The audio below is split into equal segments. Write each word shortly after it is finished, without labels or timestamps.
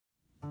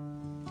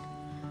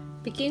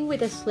Begin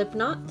with a slip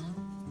knot.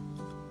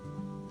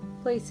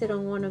 Place it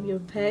on one of your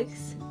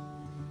pegs,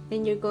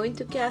 and you're going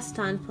to cast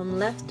on from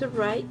left to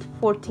right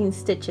 14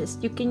 stitches.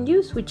 You can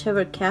use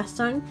whichever cast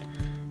on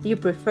you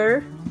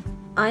prefer.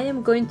 I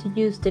am going to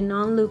use the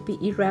non-loopy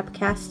E-wrap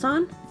cast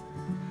on,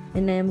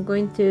 and I am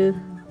going to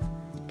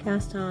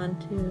cast on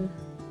to,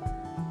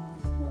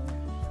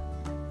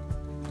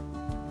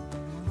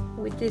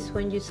 with this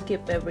one you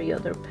skip every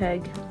other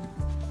peg,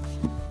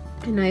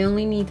 and I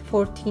only need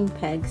 14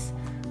 pegs.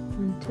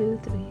 1, 2,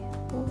 3,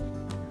 4,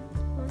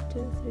 1, 2,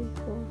 3,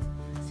 4,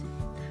 5, 6,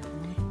 7,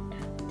 8,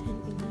 9, 10,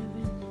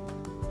 11,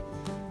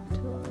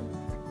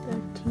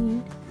 12,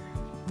 13.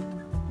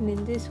 And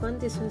in this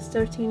one's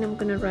 13, I'm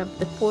gonna wrap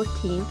the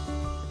 14,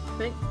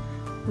 right?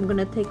 I'm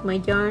gonna take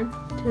my yarn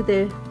to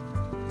the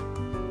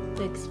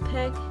next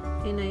peg,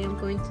 and I am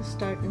going to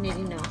start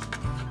knitting now.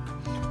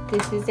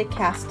 This is the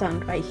cast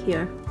on right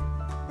here.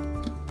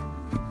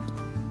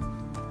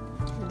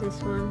 And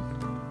this one,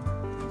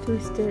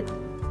 twist it,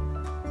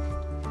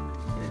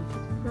 and to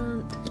the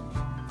front.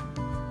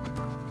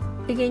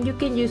 Again, you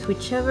can use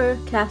whichever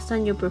cast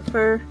on you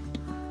prefer.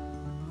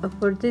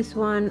 For this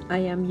one, I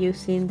am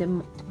using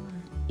the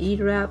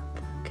E-wrap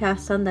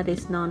cast on that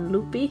is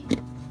non-loopy.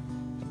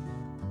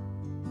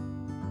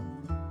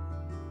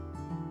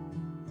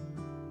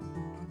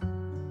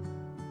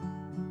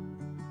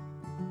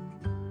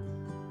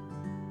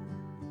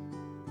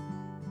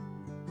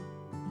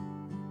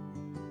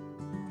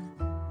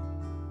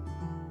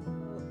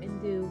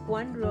 And do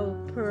one row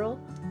purl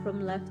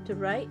from left to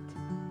right,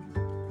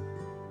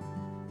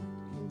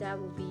 and that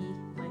will be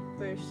my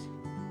first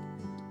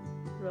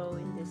row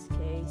in this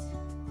case.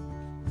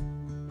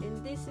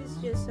 And this is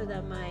just so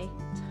that my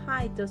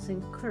tie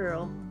doesn't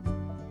curl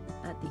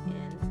at the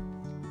end.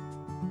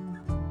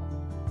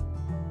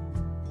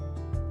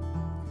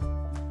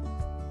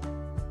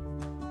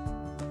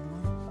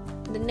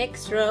 The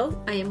next row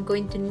I am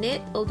going to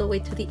knit all the way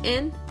to the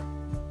end.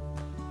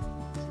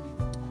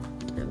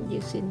 I'm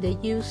using the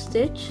U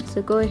stitch,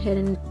 so go ahead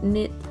and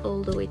knit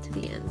all the way to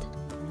the end.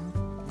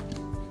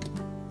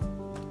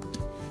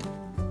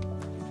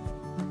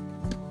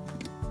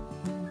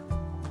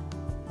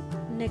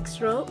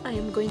 Next row I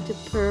am going to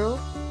purl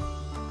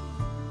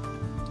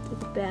to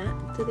the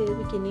back, to the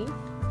beginning.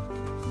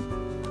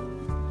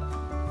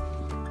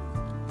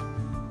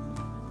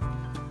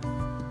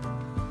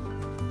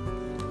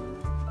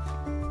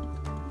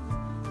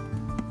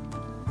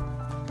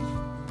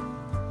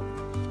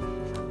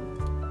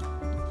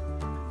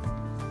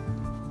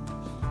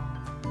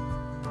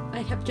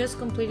 I have just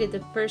completed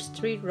the first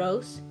 3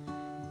 rows,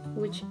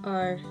 which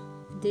are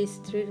these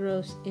 3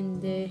 rows in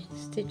the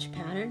stitch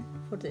pattern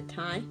for the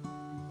tie.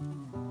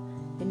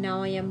 And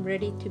now I am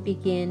ready to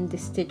begin the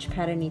stitch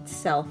pattern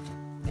itself.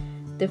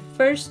 The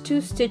first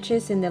 2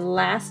 stitches and the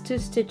last 2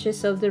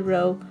 stitches of the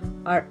row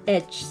are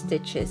edge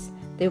stitches.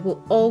 They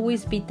will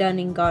always be done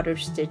in garter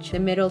stitch. The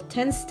middle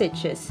 10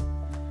 stitches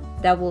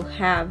that will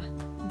have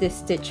this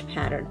stitch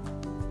pattern.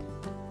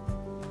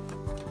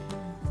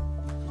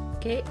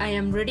 Okay, I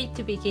am ready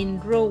to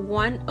begin row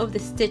 1 of the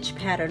stitch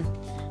pattern.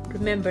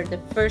 Remember, the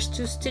first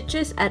 2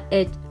 stitches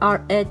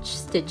are edge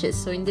stitches.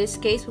 So in this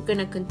case, we're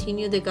gonna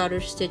continue the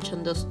garter stitch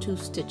on those 2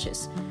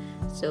 stitches.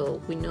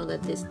 So we know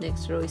that this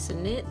next row is a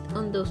knit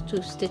on those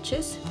 2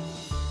 stitches.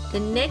 The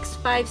next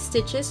 5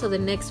 stitches, so the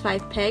next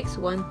 5 pegs,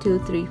 1, 2,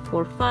 3,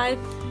 4, 5.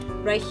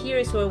 Right here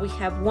is where we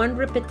have 1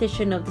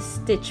 repetition of the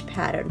stitch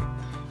pattern.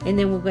 And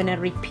then we're gonna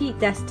repeat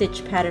that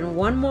stitch pattern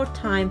 1 more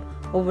time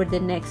over the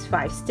next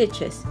 5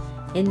 stitches.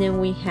 And then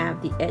we have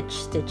the edge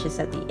stitches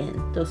at the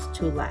end, those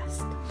 2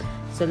 last.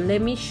 So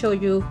let me show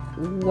you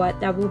what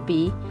that will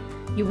be.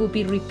 You will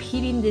be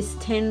repeating these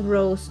 10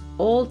 rows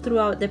all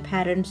throughout the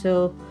pattern.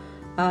 So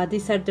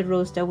these are the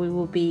rows that we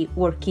will be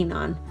working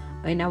on,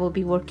 and I will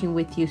be working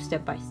with you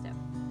step by step.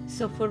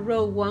 So for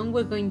row 1,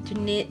 we're going to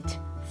knit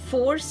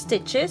 4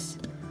 stitches.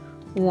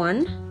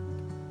 1,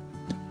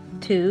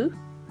 2,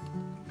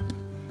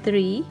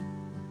 3,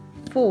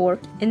 4,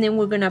 and then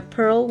we're gonna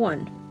purl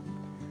 1.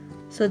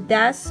 So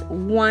that's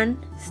 1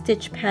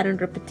 stitch pattern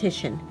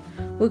repetition.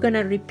 We're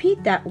gonna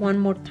repeat that 1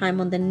 more time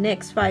on the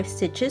next 5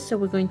 stitches. So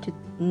we're going to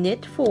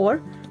knit 4,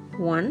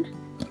 1,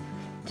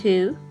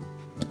 2,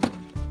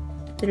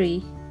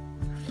 3,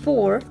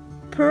 4,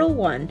 purl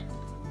 1,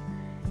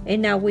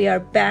 and now we are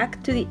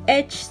back to the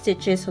edge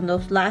stitches on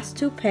those last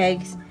 2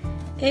 pegs.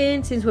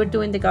 And since we're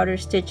doing the garter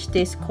stitch,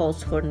 this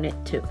calls for knit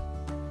 2.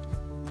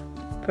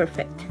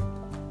 Perfect.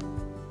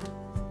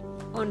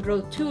 On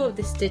row 2 of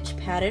the stitch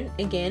pattern,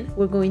 again,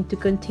 we're going to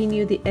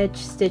continue the edge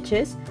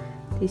stitches.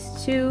 These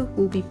 2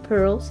 will be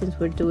purl since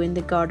we're doing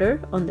the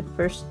garter on the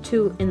first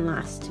 2 and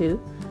last 2.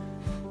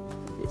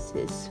 This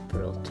is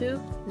purl 2.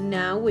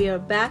 Now we are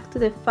back to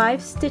the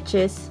 5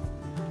 stitches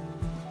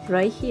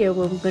right here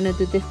where we're gonna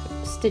do the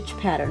stitch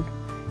pattern.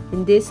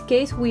 In this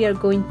case, we are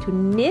going to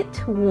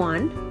knit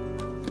 1,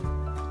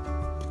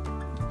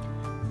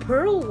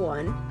 purl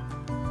 1,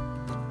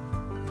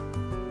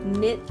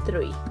 knit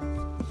 3.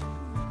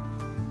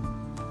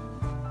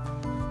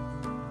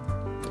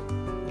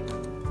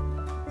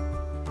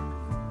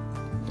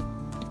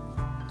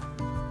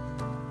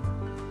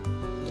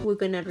 we're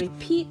gonna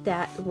repeat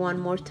that one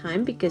more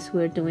time because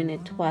we're doing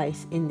it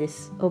twice in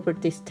this over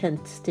these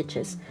 10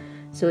 stitches.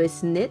 So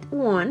it's knit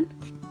 1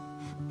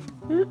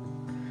 to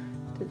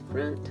the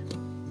front,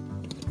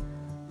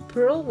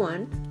 purl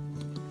 1,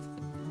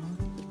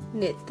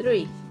 knit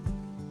 3,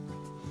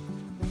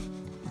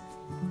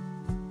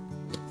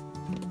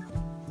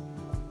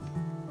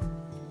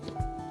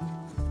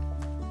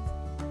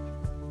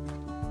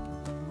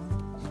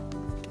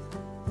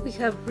 we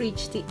have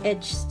reached the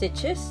edge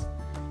stitches,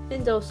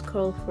 and those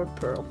call for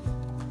purl.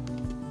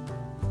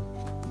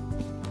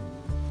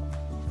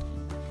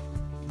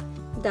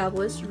 That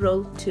was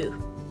row 2.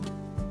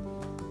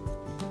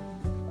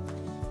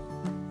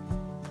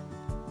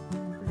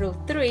 Row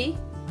 3,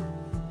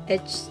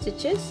 edge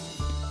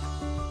stitches.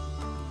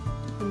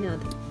 Now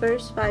the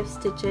first 5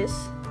 stitches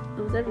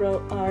of the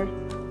row are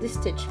the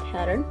stitch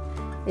pattern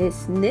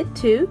is knit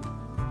 2,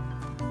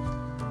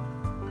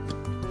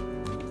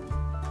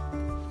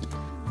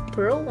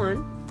 purl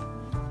 1,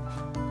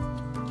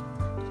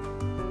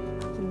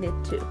 knit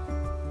 2.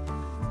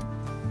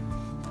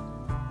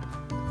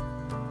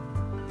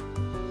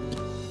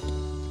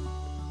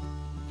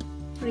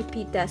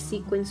 Repeat that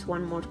sequence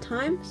one more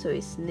time. So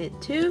it's knit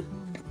 2,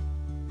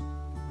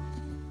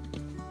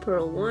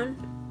 purl 1,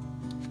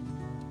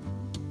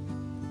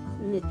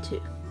 knit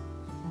 2.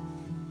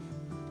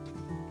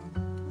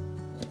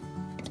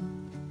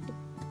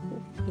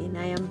 And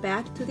I am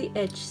back to the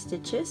edge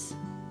stitches,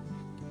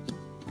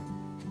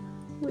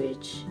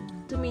 which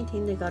to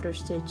maintain the garter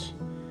stitch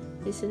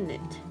is a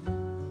knit.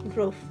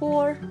 Row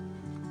 4,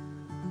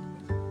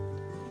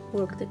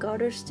 work the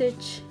garter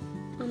stitch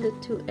on the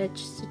 2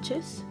 edge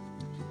stitches,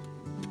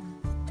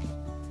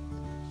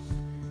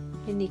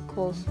 and it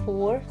calls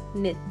for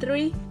knit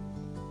 3,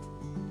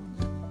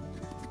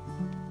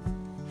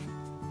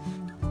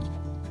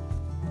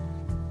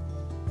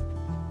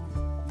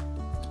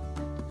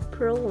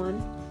 purl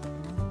 1,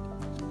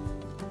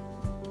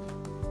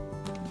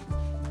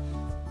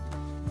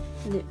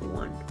 knit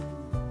 1.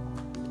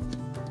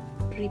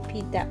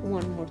 Repeat that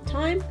one more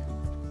time.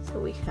 So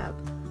we have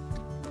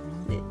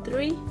knit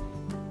 3,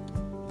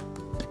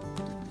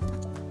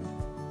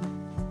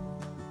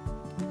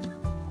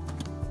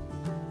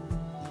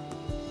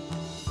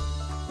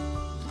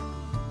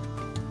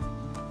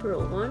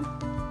 purl 1,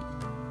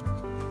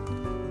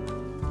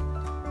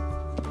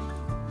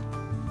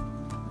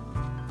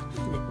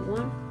 knit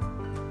 1,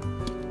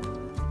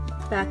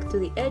 back to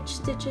the edge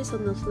stitches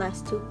on those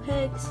last 2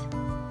 pegs,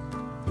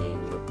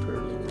 and we're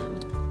purling them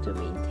to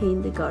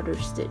maintain the garter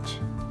stitch.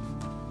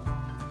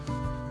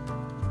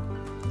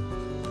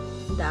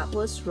 That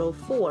was row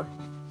 4.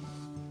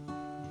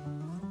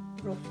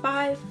 Row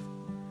 5,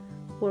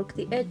 work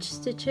the edge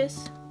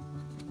stitches.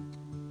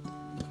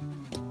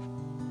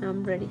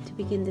 I'm ready to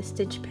begin the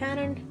stitch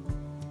pattern,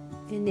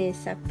 and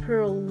it's a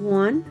purl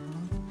 1,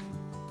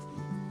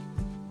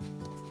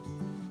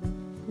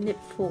 knit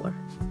 4,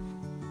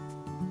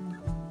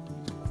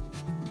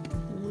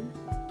 1,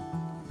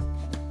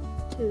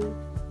 2.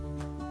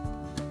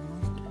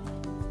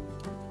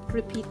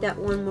 Repeat that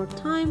one more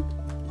time.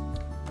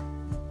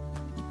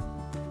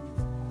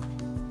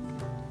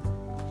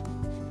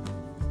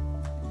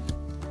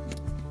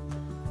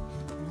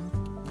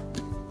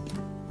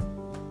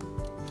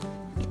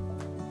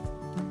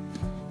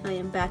 I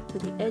am back to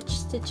the edge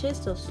stitches,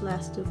 those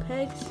last 2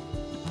 pegs.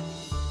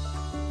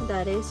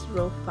 That is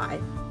row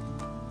 5.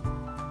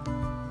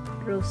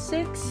 Row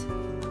 6,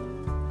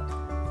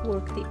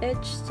 work the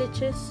edge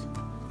stitches.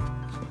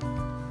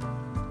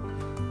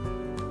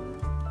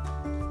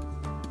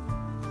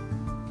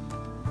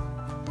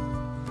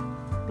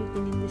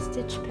 Beginning the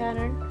stitch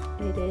pattern,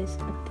 it is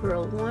a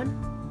purl 1,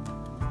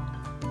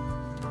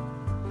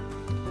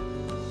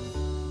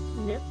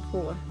 knit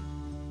 4,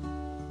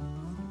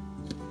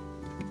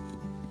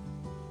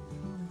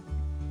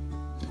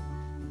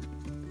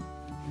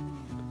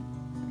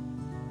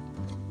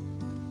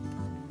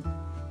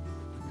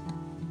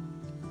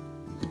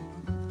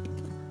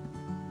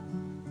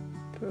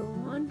 purl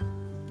 1,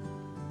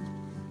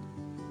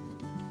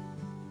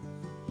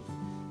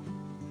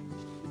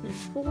 knit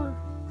 4,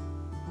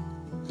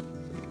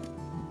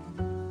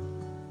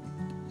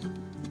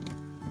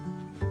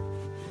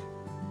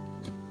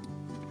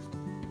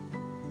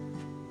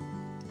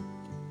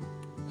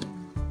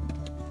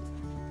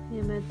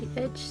 I'm at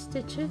the edge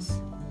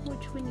stitches,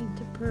 which we need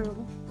to purl.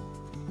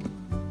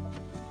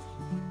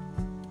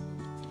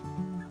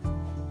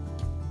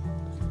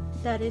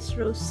 That is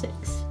row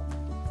 6.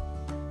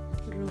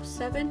 Row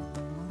 7,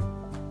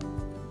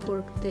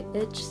 work the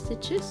edge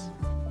stitches.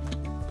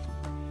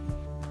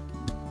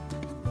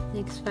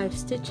 Next 5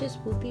 stitches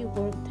will be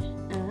worked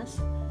as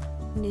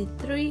knit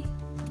 3,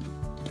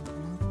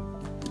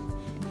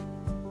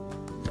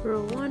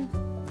 purl 1,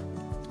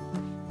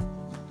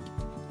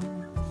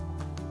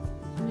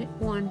 knit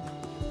 1.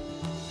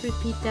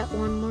 Repeat that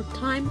one more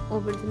time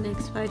over the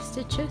next 5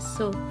 stitches.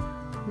 So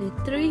knit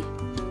 3,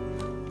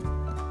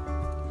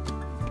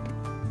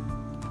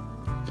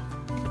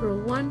 purl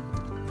 1,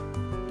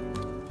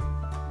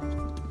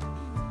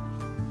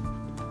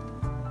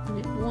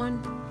 knit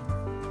 1,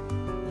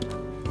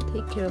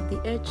 take care of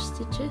the edge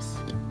stitches.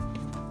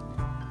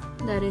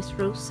 That is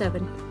row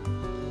 7.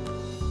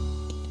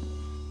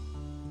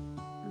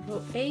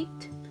 Row 8,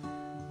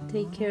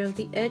 take care of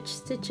the edge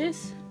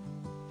stitches.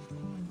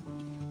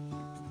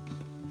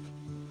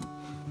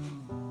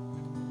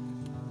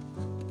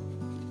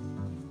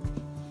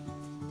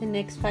 The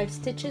next 5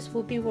 stitches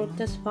will be worked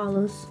as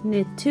follows: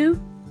 knit 2,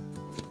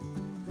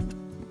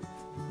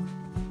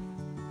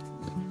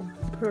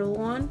 purl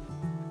 1,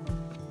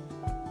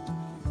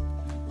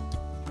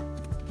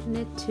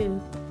 knit 2,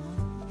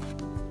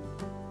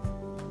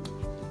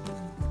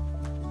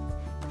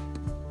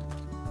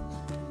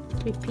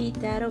 repeat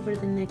that over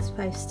the next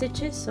 5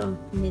 stitches. So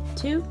knit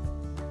 2,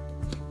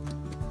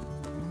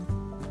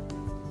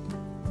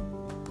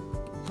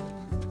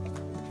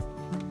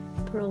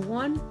 purl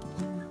 1,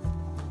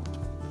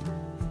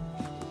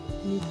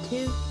 knit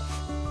 2,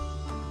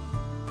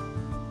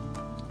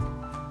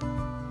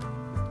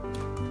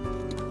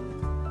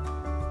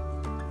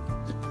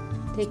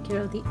 take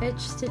care of the edge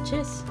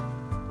stitches,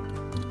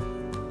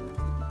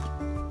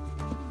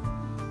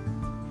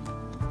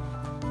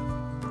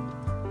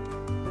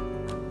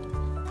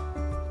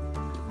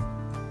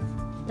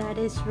 that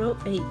is row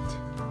 8.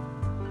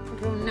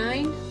 Row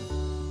 9,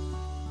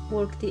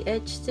 work the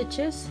edge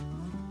stitches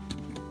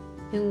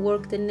and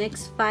work the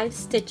next 5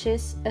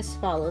 stitches as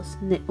follows: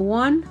 knit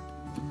 1,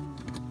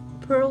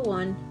 purl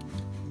 1,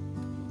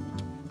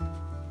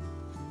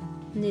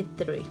 knit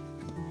 3.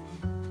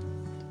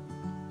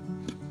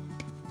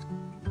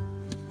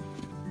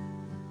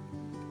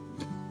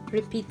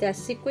 Repeat that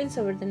sequence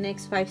over the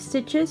next 5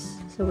 stitches.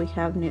 So we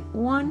have knit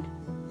 1,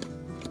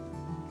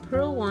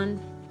 purl 1,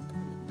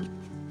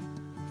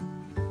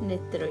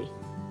 knit 3.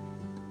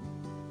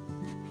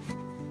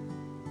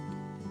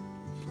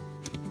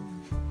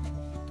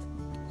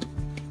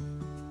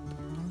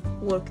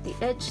 Work the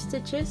edge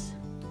stitches,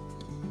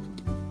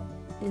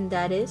 and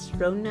that is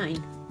row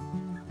 9.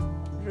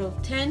 Row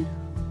 10,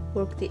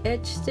 work the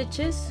edge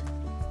stitches,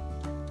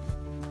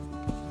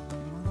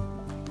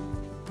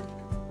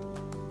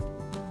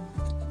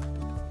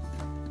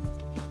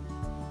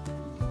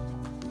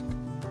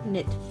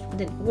 knit,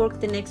 then work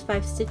the next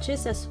 5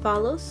 stitches as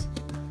follows: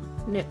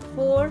 knit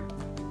 4,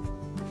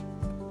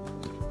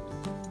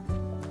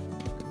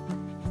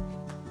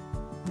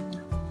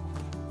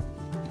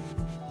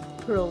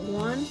 purl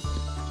 1,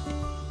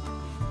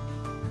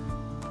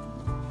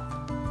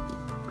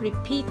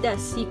 repeat that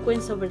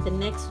sequence over the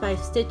next 5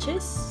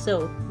 stitches.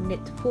 So knit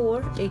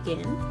 4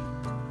 again,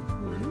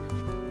 1,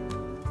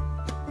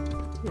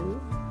 2,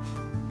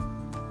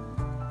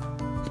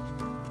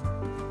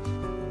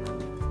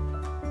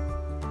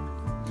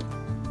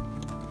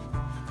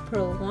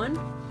 purl 1,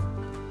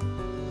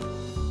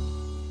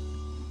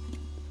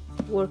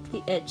 work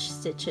the edge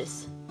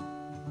stitches.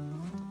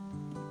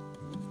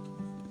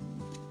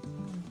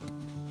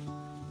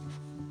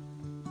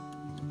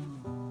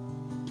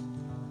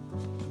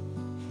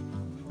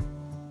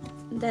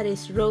 That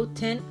is row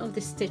 10 of the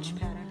stitch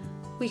pattern.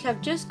 We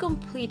have just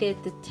completed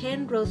the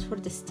 10 rows for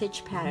the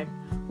stitch pattern.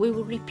 We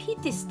will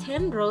repeat these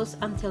 10 rows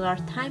until our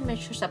tie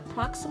measures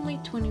approximately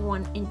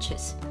 21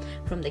 inches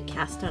from the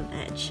cast on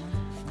edge.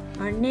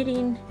 Our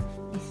knitting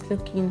is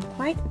looking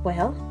quite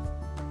well.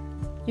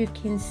 You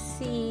can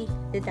see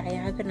the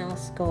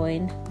diagonals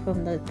going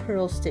from the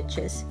purl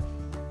stitches.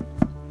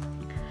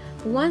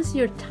 Once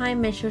your tie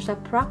measures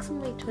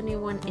approximately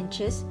 21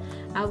 inches,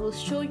 I will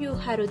show you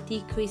how to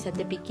decrease at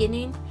the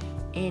beginning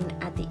and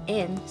at the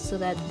end so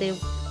that the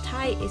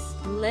tie is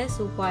less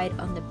wide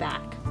on the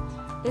back.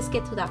 Let's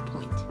get to that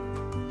point.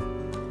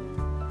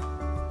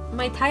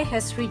 My tie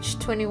has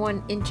reached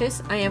 21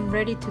 inches. I am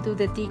ready to do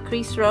the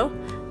decrease row.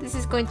 This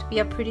is going to be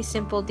a pretty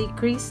simple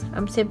decrease.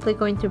 I'm simply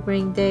going to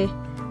bring the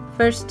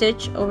first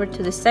stitch over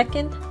to the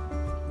second,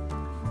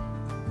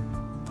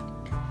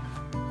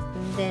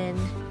 and then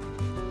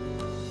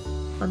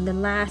on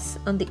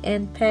the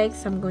end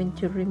pegs, I'm going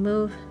to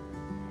remove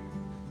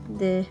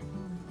the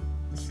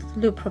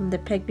loop from the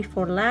peg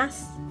before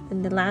last,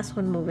 and the last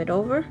one move it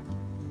over.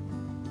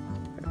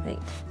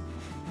 Perfect.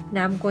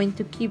 Now I'm going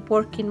to keep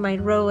working my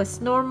row as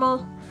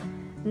normal.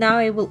 Now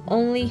I will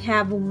only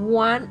have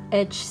 1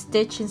 edge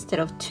stitch instead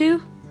of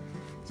 2,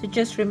 so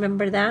just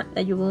remember that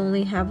you will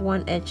only have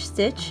 1 edge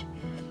stitch,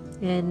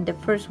 and the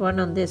first one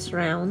on this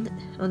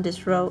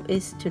row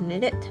is to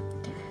knit it.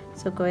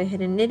 So go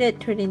ahead and knit it,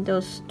 turning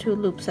those 2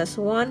 loops as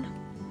 1.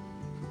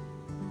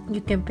 You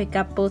can pick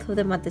up both of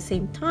them at the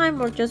same time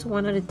or just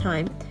one at a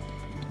time.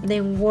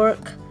 Then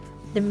work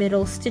the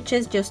middle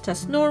stitches just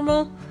as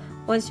normal.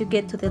 Once you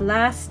get to the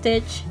last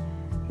stitch,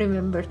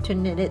 remember to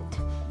knit it,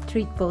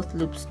 treat both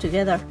loops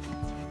together,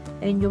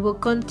 and you will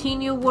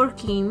continue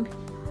working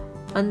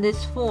on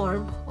this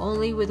form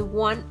only with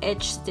 1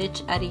 edge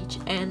stitch at each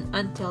end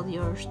until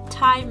your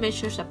tie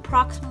measures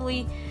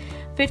approximately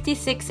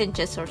 56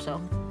 inches or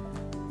so.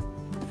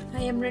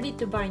 I am ready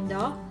to bind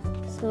off,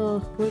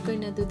 so we're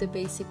going to do the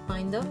basic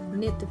bind off.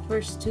 Knit the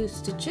first 2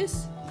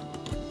 stitches,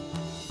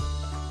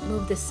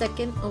 move the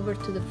second over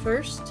to the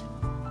first,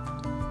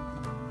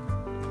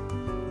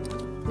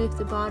 lift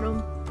the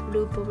bottom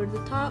loop over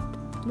the top,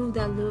 move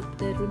that loop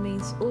that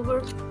remains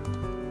over,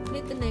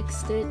 knit the next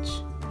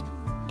stitch,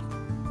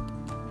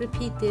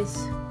 repeat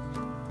this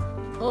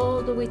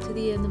all the way to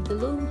the end of the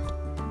loom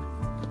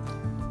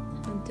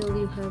until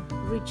you have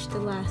reached the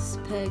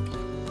last peg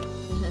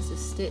that has a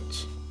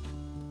stitch.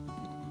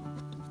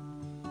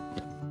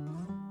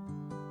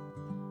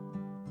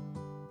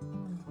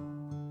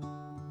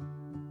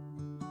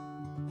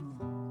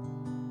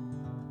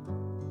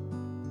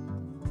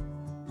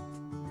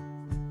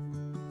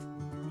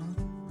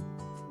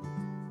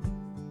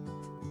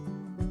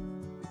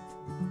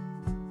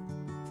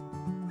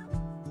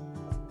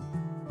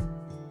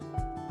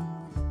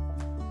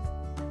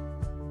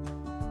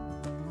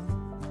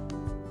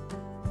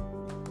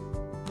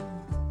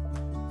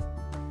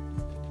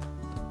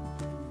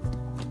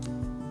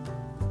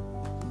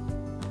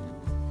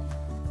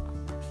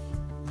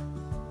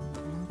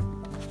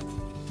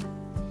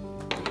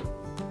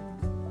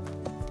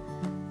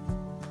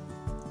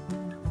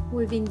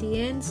 Weaving the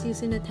ends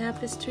using a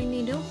tapestry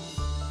needle.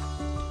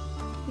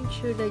 Make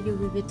sure that you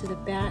weave it to the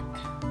back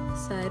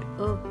side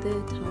of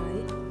the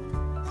tie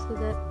so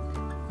that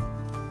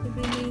it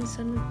remains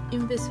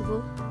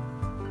invisible.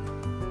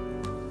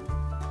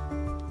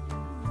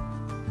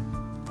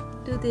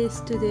 Do this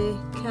to the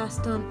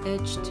cast on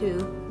edge too,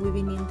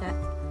 weaving in that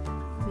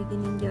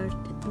beginning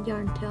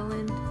yarn tail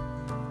end.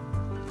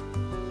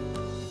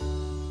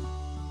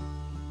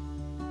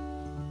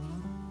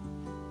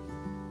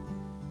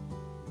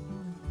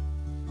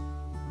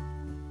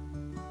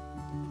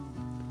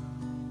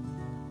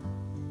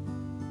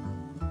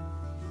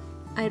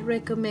 I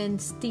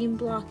recommend steam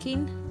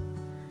blocking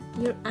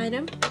your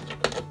item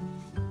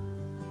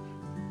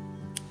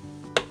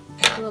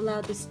to allow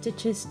the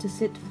stitches to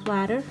sit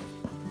flatter.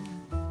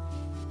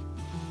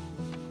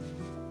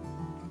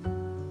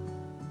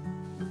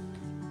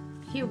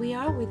 Here we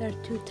are with our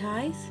 2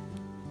 ties.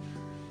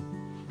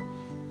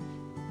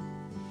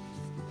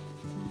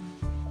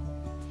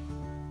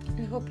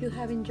 I hope you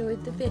have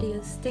enjoyed the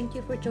videos. Thank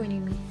you for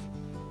joining me.